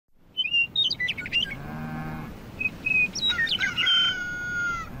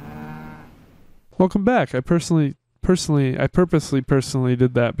Welcome back. I purposely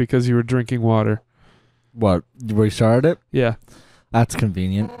did that because you were drinking water. What? You restarted it? Yeah. That's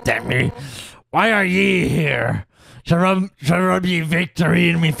convenient. Damn me. Why are ye here? Shall I rub ye victory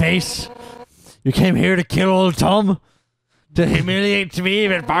in me face? You came here to kill old Tom? To humiliate me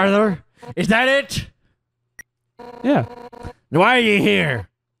even farther? Is that it? Yeah. Why are you here?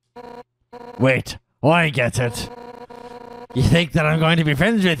 Wait, I get it. You think that I'm going to be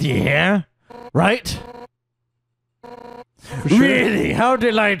friends with you here? Right? For sure. Really? How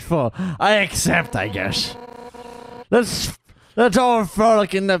delightful. I accept, I guess. Let's all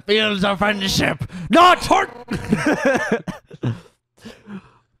frolic in the fields of friendship. Not hurt!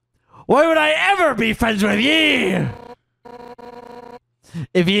 Why would I ever be friends with ye?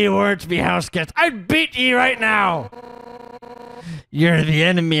 If ye were to be house guests, I'd beat ye right now. You're the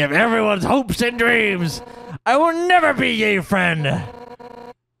enemy of everyone's hopes and dreams. I will never be ye friend.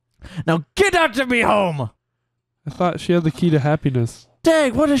 Now get out to me home. I thought she had the key to happiness.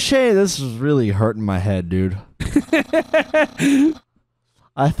 Dang, what a shame. This is really hurting my head, dude.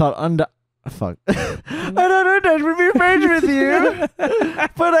 I thought fuck. I don't know would be friends with you.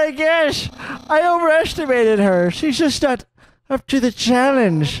 But I guess I overestimated her. She's just not up to the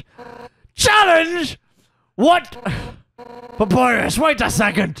challenge. Challenge? What? Papyrus, wait a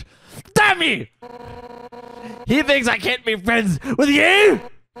second. Damn me! He thinks I can't be friends with you?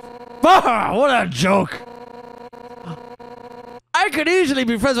 Ah, what a joke. I could easily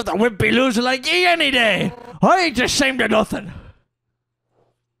be friends with a wimpy loser like ye any day. I ain't ashamed of nothing.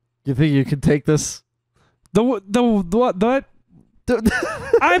 You think you can take this? The what?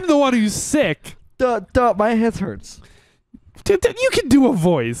 I'm the one who's sick. My head hurts. You can do a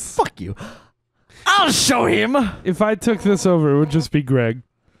voice. Fuck you. I'll show him. If I took this over, it would just be Greg.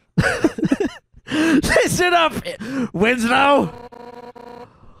 Listen up, Winslow.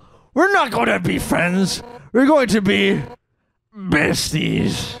 We're not going to be friends. We're going to be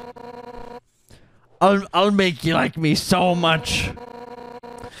besties. I'll make you like me so much.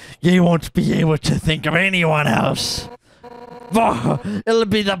 You won't be able to think of anyone else. It'll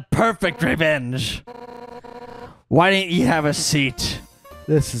be the perfect revenge. Why didn't you have a seat?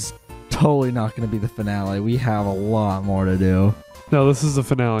 This is totally not going to be the finale. We have a lot more to do. No, this is the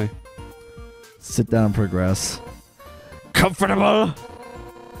finale. Sit down and progress. Comfortable?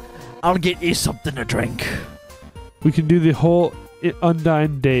 I'll get you something to drink. We can do the whole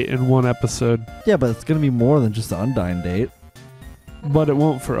Undyne date in one episode. Yeah, but it's going to be more than just the Undyne date. But it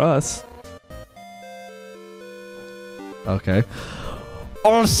won't for us. Okay.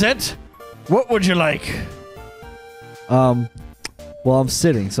 All set? What would you like? Well, I'm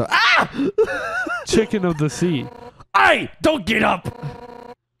sitting, so... Ah! Chicken of the sea. Aye! Don't get up!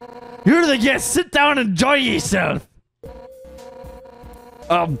 You're the guest. Sit down and enjoy yourself.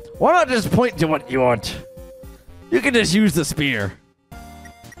 Why not just point to what you want? You can just use the spear.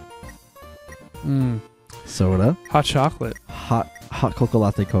 Soda. Hot chocolate. Hot cocoa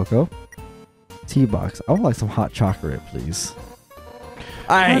latte cocoa. Tea box. I would like some hot chocolate, please.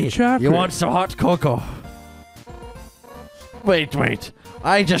 Aye, chocolate. You want some hot cocoa? Wait.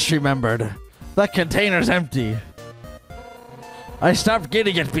 I just remembered. That container's empty. I stopped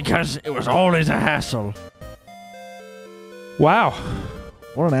getting it because it was always a hassle. Wow.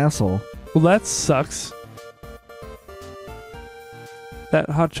 What an asshole. Well, that sucks. That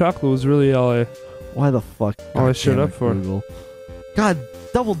hot chocolate was really all I... Why the fuck? All I showed up for. Google. God,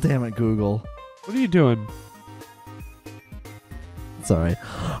 double damn it, Google. What are you doing? Sorry.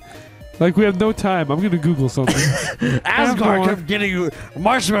 Like, we have no time. I'm going to Google something. Asgard kept getting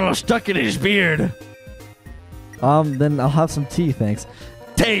marshmallow stuck in his beard. Then I'll have some tea, thanks.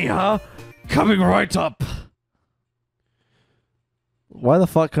 Tea, huh? Coming right up. Why the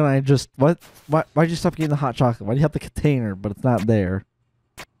fuck can I just... Why'd you stop getting the hot chocolate? Why do you have the container, but it's not there?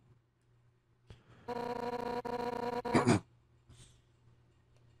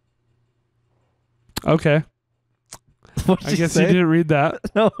 Okay. I guess you didn't read that.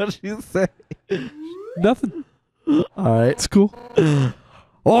 No, what did you say? Nothing. Alright. It's cool.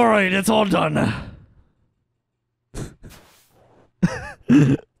 Alright, it's all done.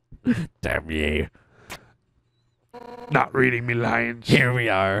 Damn you. Not reading me lines. Here we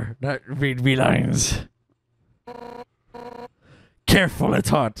are. Not read me lines. Careful, it's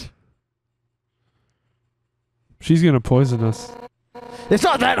hot. She's going to poison us. It's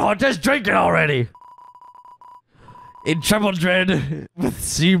not that hot, just drink it already. In Trouble Dread with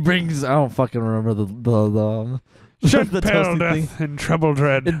Sea Brings... I don't fucking remember the Shut the pale toasty death thing. and trouble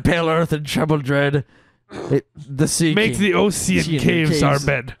dread. In Pale Earth and Trouble Dread. The sea Make king. the Ocean caves our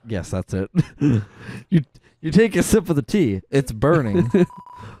bed. Yes, that's it. You take a sip of the tea. It's burning.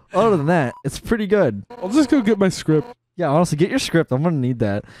 other than that, it's pretty good. I'll just go get my script. Yeah, honestly, get your script. I'm gonna need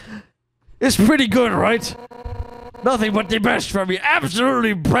that. It's pretty good, right? Nothing but the best from you,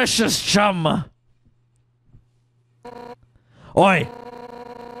 absolutely precious chum. Oi.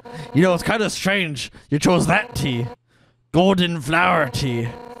 You know, it's kind of strange you chose that tea. Golden flower tea.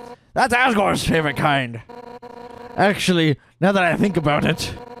 That's Asgore's favorite kind. Actually, now that I think about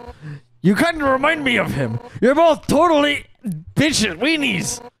it, you kind of remind me of him. You're both totally bitches,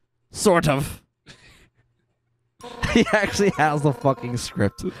 weenies. Sort of. He actually has the fucking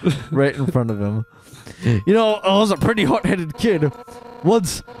script right in front of him. You know, I was a pretty hot-headed kid.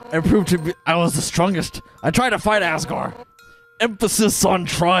 Once I proved to be I was the strongest. I tried to fight Asgore. Emphasis on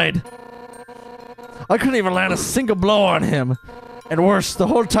tried. I couldn't even land a single blow on him. And worse, the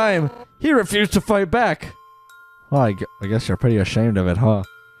whole time, he refused to fight back. Well, I guess you're pretty ashamed of it, huh?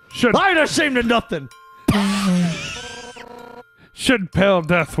 I ain't ashamed of nothing! Should pale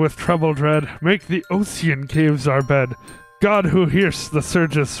death with trouble dread make the Ocean caves our bed. God who hears the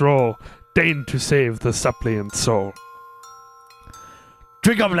surges roll, deign to save the suppliant soul.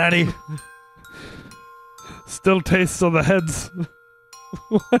 Drink up, laddie. Still tastes on the heads.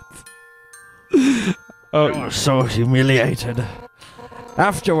 What? I was so humiliated.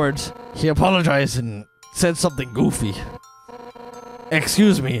 Afterwards, he apologized and said something goofy.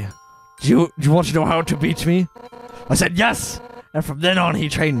 Excuse me, do you want to know how to beat me? I said yes, and from then on he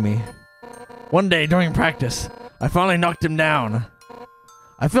trained me. One day during practice, I finally knocked him down.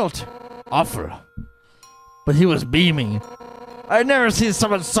 I felt awful, but he was beaming. I'd never seen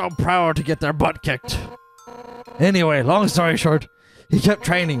someone so proud to get their butt kicked. Anyway, long story short, he kept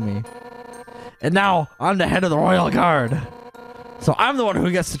training me. And now, I'm the head of the Royal Guard. So I'm the one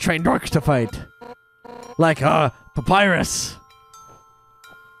who gets to train dorks to fight. Like, Papyrus.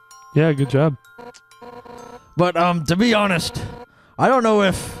 Yeah, good job. But, to be honest, I don't know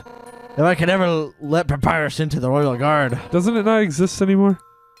if I could ever let Papyrus into the Royal Guard. Doesn't it not exist anymore?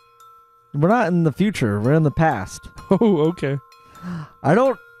 We're not in the future, we're in the past. Oh, okay.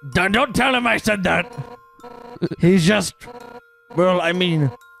 Don't tell him I said that. He's just, well, I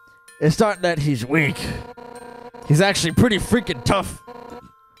mean, it's not that he's weak. He's actually pretty freaking tough.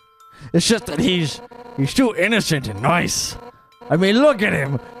 It's just that he's too innocent and nice. I mean, look at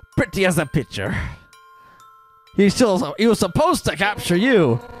him, pretty as a picture. He was supposed to capture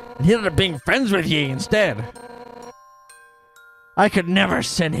you, and he ended up being friends with ye instead. I could never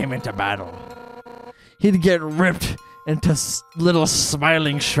send him into battle. He'd get ripped into little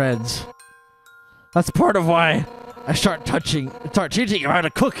smiling shreds. That's part of why I start teaching him how to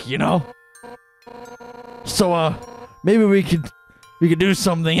cook, you know? So, maybe we could do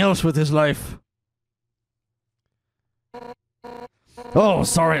something else with his life. Oh,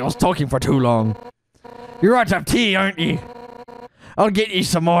 sorry, I was talking for too long. You're out of tea, aren't you? I'll get you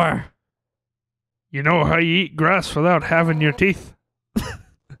some more. You know how you eat grass without having your teeth?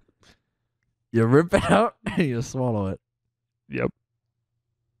 You rip it out and you swallow it. Yep.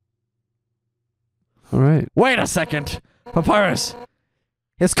 All right. Wait a second. Papyrus.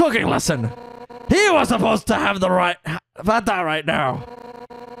 His cooking lesson. He was supposed to have that right now.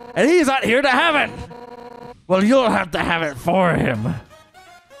 And he's not here to have it. Well, you'll have to have it for him.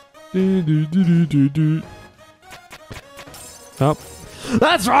 Oh.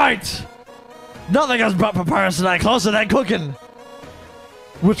 That's right. Nothing has brought Papyrus and I closer than cooking.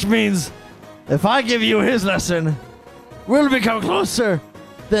 Which means, if I give you his lesson, we'll become closer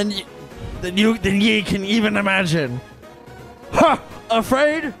than ye can even imagine. Ha!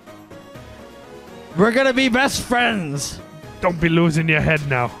 Afraid? We're gonna be best friends. Don't be losing your head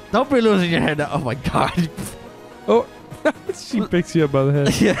now. Don't be losing your head now. Oh my god. Oh, she picks you up by the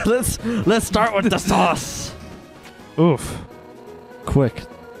head. Yeah, let's start with the sauce. Oof. Quick,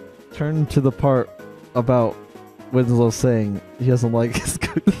 turn to the part about Winslow saying he doesn't like his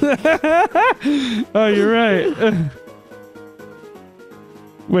cooking. Oh, you're right.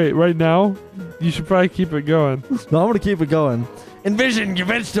 Wait, right now? You should probably keep it going. No, I'm gonna keep it going. Envision your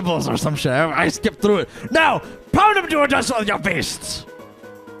vegetables or some shit. I skipped through it. Now, pound them to a dust with your fists.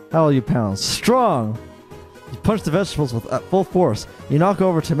 How will you pound? Strong. You punch the vegetables at full force. You knock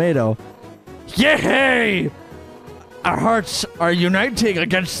over tomato. Yay! Our hearts are uniting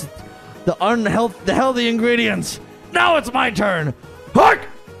against the healthy ingredients. Now it's my turn. Hark!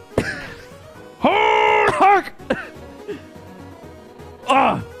 Hark!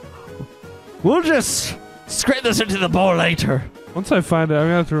 We'll just scrape this into the bowl later. Once I find it, I'm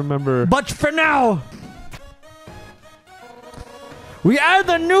gonna have to remember. But for now, we add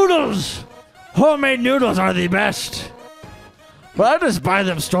the noodles. Homemade noodles are the best. But I just buy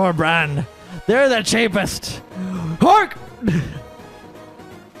them store brand. They're the cheapest. Hark!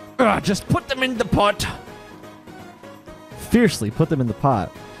 Just put them in the pot. Fiercely put them in the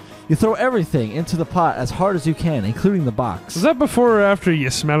pot. You throw everything into the pot as hard as you can, including the box. Was that before or after you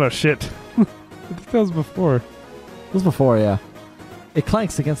smell of shit? I think that was before. It was before, yeah. It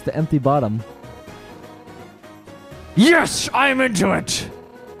clanks against the empty bottom. Yes, I'm into it.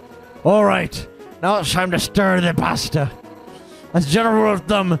 All right, now it's time to stir the pasta. As a general rule of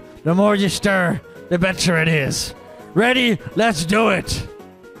thumb, the more you stir, the better it is. Ready? Let's do it.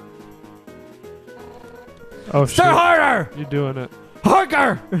 Oh shit! Stir harder. You're doing it.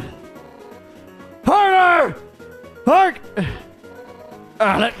 Harder! Harder! Hark!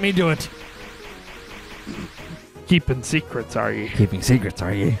 Let me do it. Keeping secrets, are you? Keeping secrets,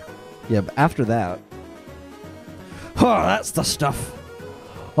 are you? Yeah, but after that... Oh, that's the stuff.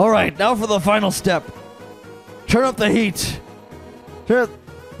 Alright, now for the final step. Turn up the heat. Let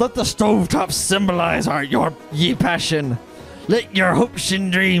the stovetops symbolize your ye passion. Let your hopes and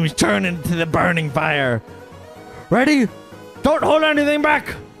dreams turn into the burning fire. Ready? Don't hold anything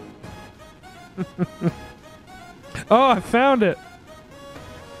back! Oh, I found it!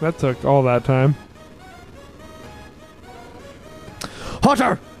 That took all that time.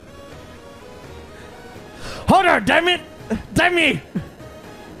 Hotter! Hotter, damn it! Damn me!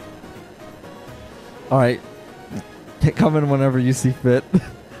 Alright. Come in whenever you see fit.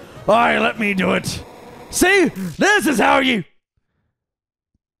 Alright, let me do it. See? This is how you...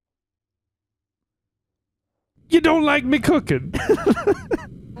 You don't like me cooking.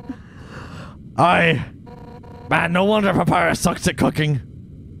 Man, no wonder Papyrus sucks at cooking.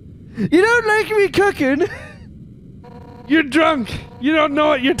 You don't like me cooking? You're drunk. You don't know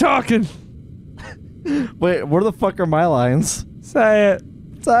what you're talking. Wait, where the fuck are my lines? Say it.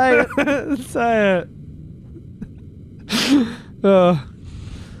 Say it. Say it.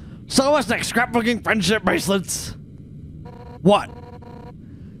 So what's next? Scrapbooking, friendship bracelets? What?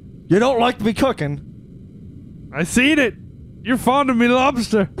 You don't like me cooking? I seen it. You're fond of me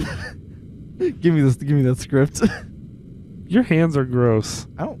lobster. Give me this. Give me that script. Your hands are gross.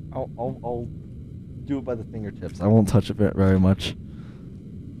 I'll do it by the fingertips. I won't touch it very much.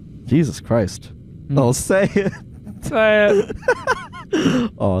 Jesus Christ. Oh, say it. Say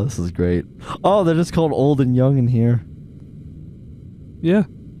it. Oh, this is great. Oh, they're just called old and young in here. Yeah.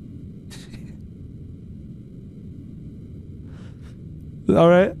 All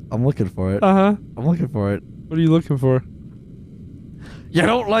right. I'm looking for it. Uh-huh. I'm looking for it. What are you looking for? You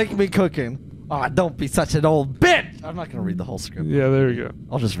don't like me cooking. Oh, don't be such an old bitch. I'm not going to read the whole script. Yeah, there we go.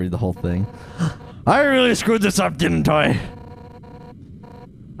 I'll just read the whole thing. I really screwed this up, didn't I?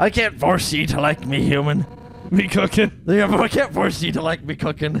 I can't force you to like me, human. Me cooking? Yeah, but I can't force you to like me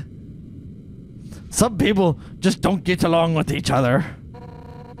cooking. Some people just don't get along with each other.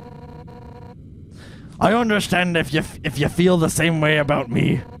 I understand if you feel the same way about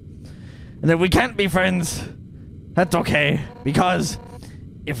me. And if we can't be friends, that's okay. Because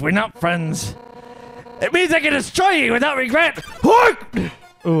if we're not friends, it means I can destroy you without regret.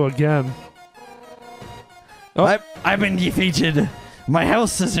 Oh, again. Oh. I've been defeated. My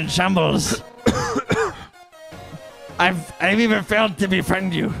house is in shambles. I've even failed to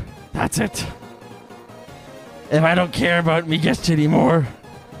befriend you. That's it. If I don't care about me guest anymore,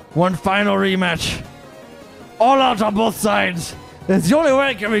 one final rematch. All out on both sides. It's the only way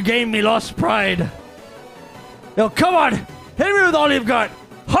I can regain me lost pride. Yo, come on! Hit me with all you've got!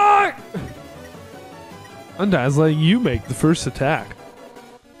 Heart! Undyne's letting you make the first attack.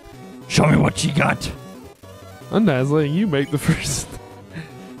 Show me what you got. Undyne's letting you make the first.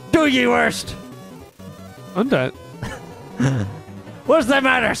 Do ye worst! Undyne. What's the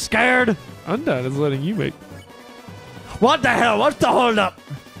matter, scared? Undyne is letting you make. What the hell? What's the holdup?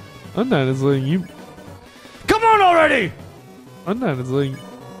 Undyne is letting you. Come on already! Undyne is letting.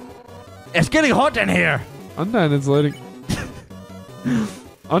 It's getting hot in here. Undyne is letting.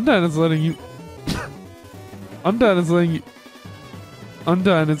 Undyne is letting you. Undyne is letting you.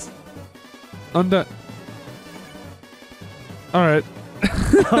 Undyne is. Undyne. All right.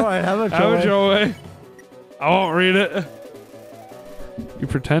 All right, have it Have it your way. I won't read it. You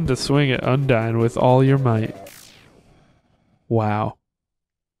pretend to swing at Undyne with all your might. Wow.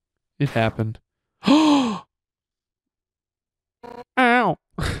 It happened. Ow.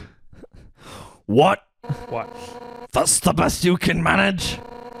 What? What? That's the best you can manage?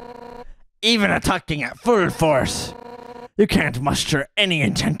 Even attacking at full force, you can't muster any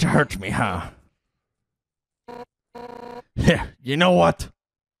intent to hurt me, huh? Yeah, you know what?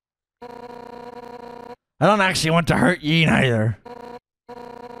 I don't actually want to hurt ye neither.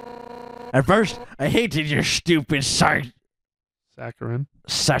 At first, I hated your stupid Saccharin.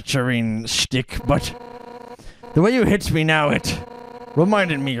 saturnine shtick, but the way you hit me now, it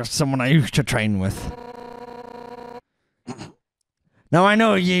reminded me of someone I used to train with. Now I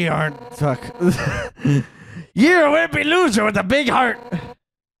know ye aren't fuck. You're a wimpy loser with a big heart.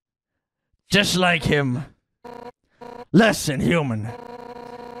 Just like him. Less than human.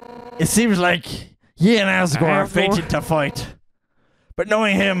 It seems like ye and Asgore are fated to fight. But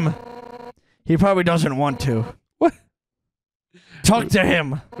knowing him, he probably doesn't want to. What? Talk to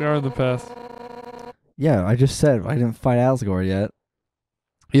him. We are in the past. Yeah, I just said I didn't fight Asgore yet.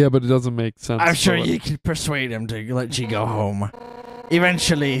 Yeah, but it doesn't make sense. I'm sure you can persuade him to let you go home.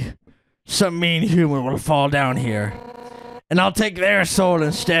 Eventually, some mean human will fall down here, and I'll take their soul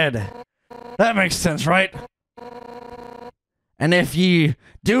instead. That makes sense, right? And if ye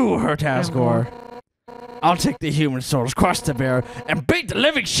do hurt Asgore, I'll take the human souls, cross the bear, and beat the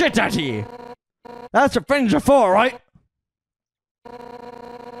living shit out of ye. That's what friends are for, right?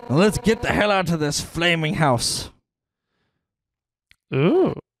 Now let's get the hell out of this flaming house.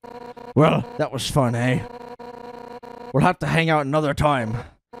 Ooh. Well, that was fun, eh? We'll have to hang out another time.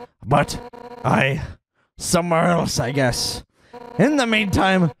 But, somewhere else, I guess. In the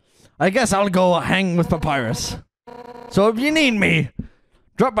meantime, I guess I'll go hang with Papyrus. So if you need me,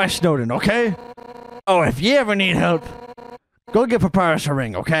 drop by Snowden, okay? Oh, if you ever need help, go give Papyrus a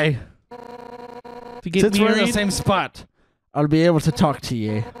ring, okay? Since we're in the same spot, I'll be able to talk to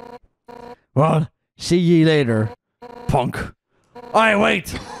ye. Well, see ye later, punk. Alright,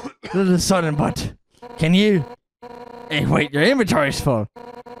 wait. Little sudden, but can you? Hey, wait, your inventory's full.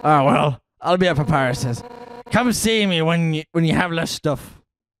 Oh, well, I'll be at Papyrus's. Come see me when you have less stuff.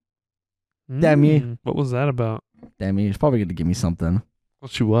 Damn you. What was that about? Damn you, he's probably going to give me something. Well,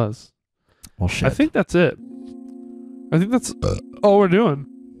 she was. Well, shit. I think that's it. I think that's all we're doing.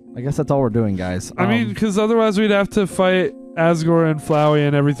 I guess that's all we're doing, guys. I mean, because otherwise we'd have to fight Asgore and Flowey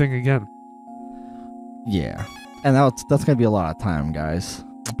and everything again. Yeah. And that's going to be a lot of time, guys.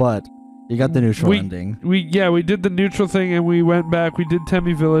 But you got the neutral ending. We did the neutral thing, and we went back. We did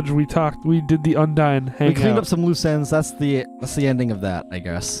Temmie Village. We did the Undyne hangout. We cleaned up some loose ends. That's the ending of that, I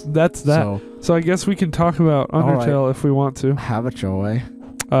guess. That's that. So I guess we can talk about Undertale if we want to. Have it your way.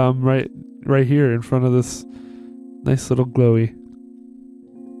 Right here in front of this nice little glowy.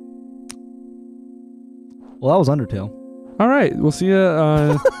 Well, that was Undertale. All right, we'll see you.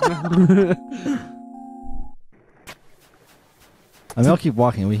 I mean, I'll keep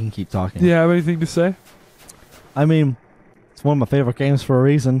walking. We can keep talking. Do you have anything to say? I mean, it's one of my favorite games for a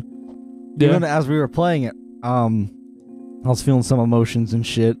reason. Yeah. Even as we were playing it, I was feeling some emotions and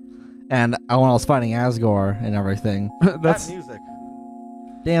shit. And when I was fighting Asgore and everything, that music.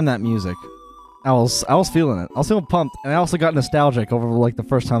 Damn that music. I was feeling it. I was feeling pumped, and I also got nostalgic over like the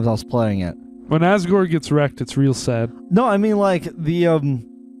first times I was playing it. When Asgore gets wrecked, it's real sad. No, I mean like the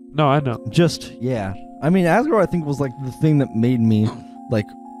No, I know. Just yeah. I mean, Asgore, I think, was like the thing that made me like,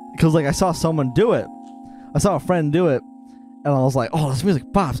 because like I saw someone do it, I saw a friend do it, and I was like, oh, this music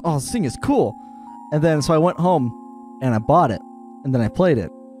pops. Oh, this thing is cool. And then so I went home and I bought it, and then I played it.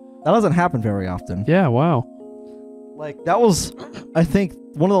 That doesn't happen very often. Yeah. Wow. Like that was, I think,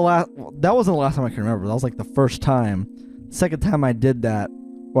 one of the last. That wasn't the last time I can remember. That was like the first time. Second time I did that,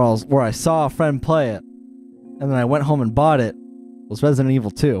 where I saw a friend play it, and then I went home and bought it, was Resident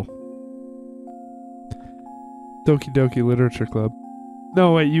Evil 2. Doki Doki Literature Club.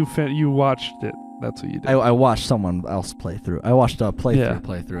 No, wait, you watched it. That's what you did. I watched someone else play through. I watched a playthrough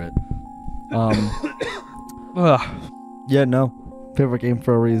play through it. Yeah, no, favorite game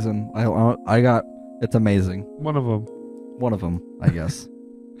for a reason. I got. It's amazing. One of them. One of them, I guess.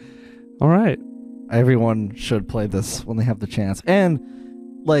 All right. Everyone should play this when they have the chance and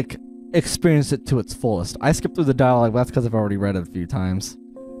like experience it to its fullest. I skipped through the dialogue, but that's because I've already read it a few times.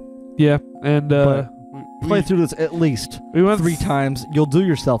 Yeah, and play through this at least 3 times. You'll do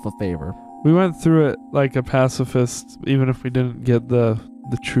yourself a favor. We went through it like a pacifist, even if we didn't get the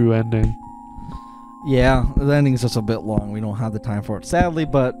true ending. Yeah, the ending's just a bit long. We don't have the time for it, sadly,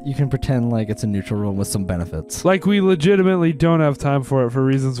 but you can pretend like it's a neutral room with some benefits. Like we legitimately don't have time for it for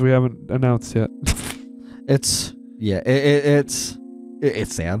reasons we haven't announced yet. It's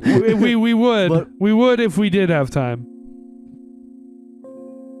sad. we would if we did have time.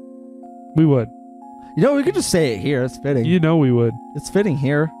 We would. You know, we could just say it here. It's fitting. You know we would. It's fitting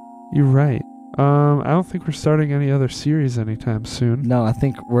here. You're right. I don't think we're starting any other series anytime soon. No, I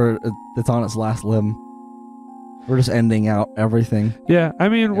think it's on its last limb. We're just ending out everything. Yeah, I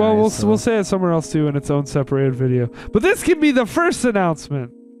mean, well, we'll say it somewhere else too in its own separated video. But this can be the first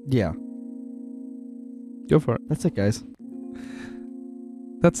announcement. Yeah. Go for it. That's it, guys.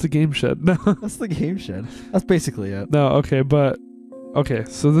 That's the Gameshed. No. That's the Gameshed. That's basically it. No, okay,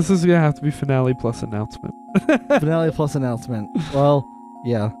 so this is gonna have to be finale plus announcement. Finale plus announcement. Well,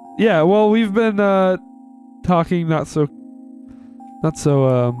 yeah. Yeah, well, we've been talking not so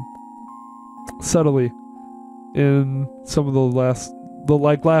subtly in some of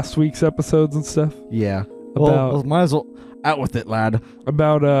the last week's episodes and stuff. Yeah. About Well, might as well out with it, lad.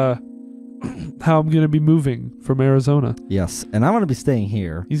 about how I'm gonna be moving from Arizona. Yes, and I'm gonna be staying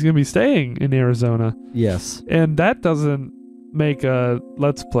here. He's gonna be staying in Arizona, Yes. and that doesn't make a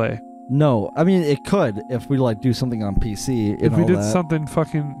Let's Play. No, I mean it could if we like do something on PC. If we all did that, something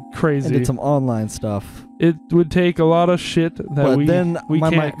fucking and crazy, did some online stuff. it would take a lot of shit that But we then my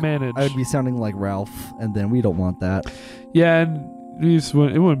can't mic, manage. I would be sounding like Ralph, and then we don't want that. Yeah, and it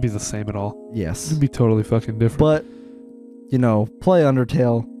wouldn't be the same at all. Yes. It'd be totally fucking different. But play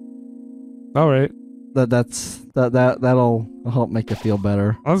Undertale. All right. That'll help make you feel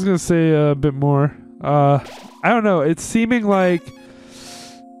better. I was gonna say a bit more. I don't know. It's seeming like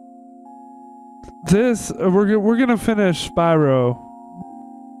this. We're gonna finish Spyro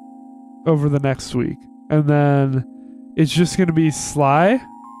over the next week, and then it's just gonna be Sly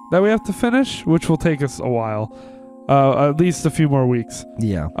that we have to finish, which will take us a while, at least a few more weeks.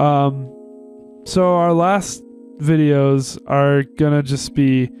 Yeah. So our last videos are gonna just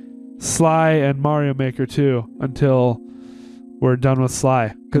be Sly and Mario Maker 2 until we're done with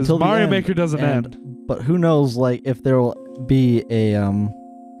Sly, because Until the Mario end, Maker doesn't and- end. But who knows, like, if there will be a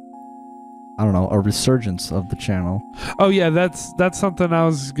I don't know, a resurgence of the channel. Oh yeah, that's something I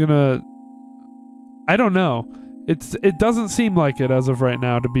was gonna. I don't know. It doesn't seem like it as of right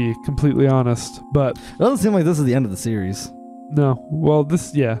now, to be completely honest. But It doesn't seem like this is the end of the series. no, well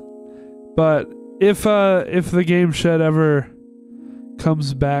yeah. But if the Gameshed ever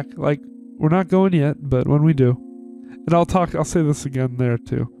comes back, like, we're not going yet, but when we do, and I'll say this again there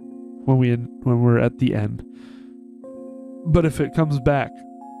too, when we're at the end. But if it comes back,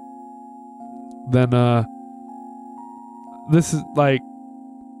 then this is like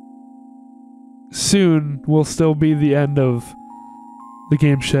soon will still be the end of the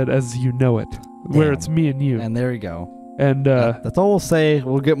Gameshed as you know it, where Damn. it's me and you, And there you go. and That's all we'll say.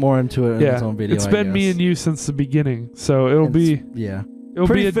 We'll get more into it in its yeah, own video. it's I been me guess. and you since the beginning, so it'll be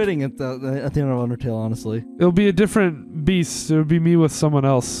pretty fitting at the end of Undertale, honestly. it'll be a different beast. It'll be me with someone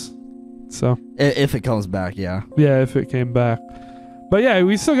else. So If it comes back, yeah. yeah, if it came back. But yeah,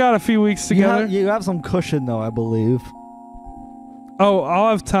 we still got a few weeks together. You have some cushion though, I believe. Oh, I'll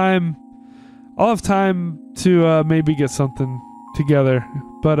have time to maybe get something together.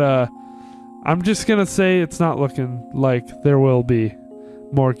 But I'm just gonna say it's not looking like there will be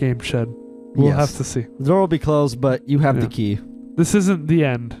more Gameshed. We'll Yes. have to see. The door will be closed, but you have Yeah. the key. This isn't the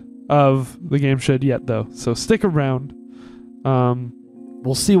end of the Gameshed yet, though. So stick around.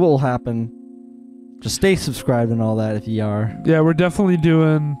 We'll see what will happen. Just stay subscribed and all that if you are. Yeah, we're definitely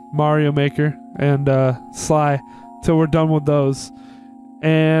doing Mario Maker and Sly till we're done with those.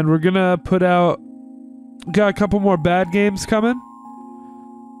 And we're gonna got a couple more bad games coming.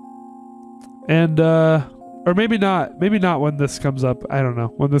 And or maybe not when this comes up. I don't know.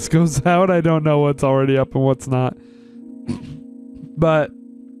 When this goes out, I don't know what's already up and what's not. But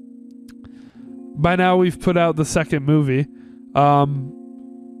by now we've put out the second movie.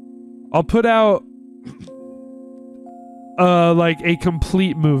 I'll put out like a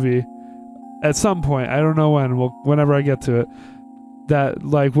complete movie at some point. I don't know when. Whenever I get to it, that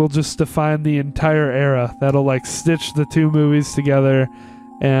like we'll just define the entire era. That'll like stitch the two movies together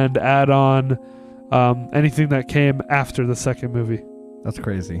and add on anything that came after the second movie. That's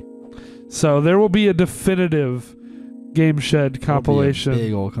crazy. So there will be a definitive Gameshed compilation.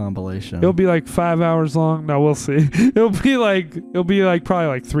 Big old compilation. It'll be like 5 hours long. No, we'll see. It'll be like probably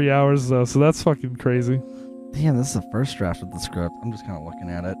like 3 hours though. So that's fucking crazy. Damn, this is the first draft of the script. I'm just kind of looking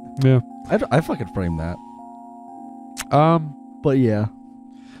at it. Yeah. I fucking framed that. Um. But yeah.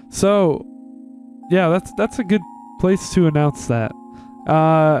 So, yeah, that's a good place to announce that.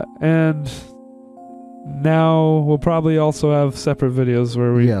 And now we'll probably also have separate videos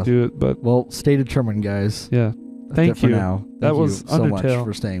where we Yeah. do it. But Well, stay determined, guys. yeah, That's Thank it for you. now. That Thank was you so much Undertale.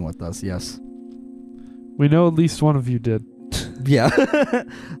 for staying with us. Yes. we know at least one of you did. Yeah.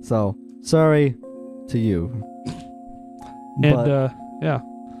 So, sorry to you. And But yeah,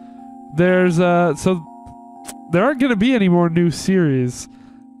 there's so there aren't going to be any more new series,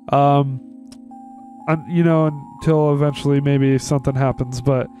 until eventually maybe something happens.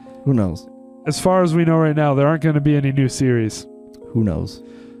 But who knows? as far as we know right now, there aren't going to be any new series. Who knows?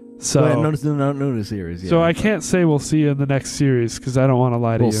 So But no new series. so yeah, I but can't say we'll see you in the next series because I don't want to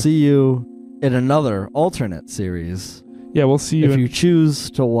lie to We'll you. see you in another alternate series Yeah, we'll see you. if you choose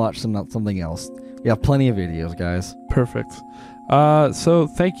to watch something else. We have plenty of videos, guys. Perfect. So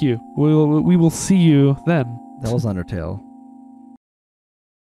thank you. We will see you then. That was Undertale.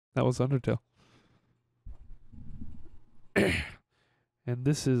 That was Undertale. And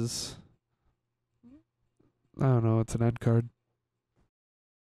this is, I don't know, it's an end card.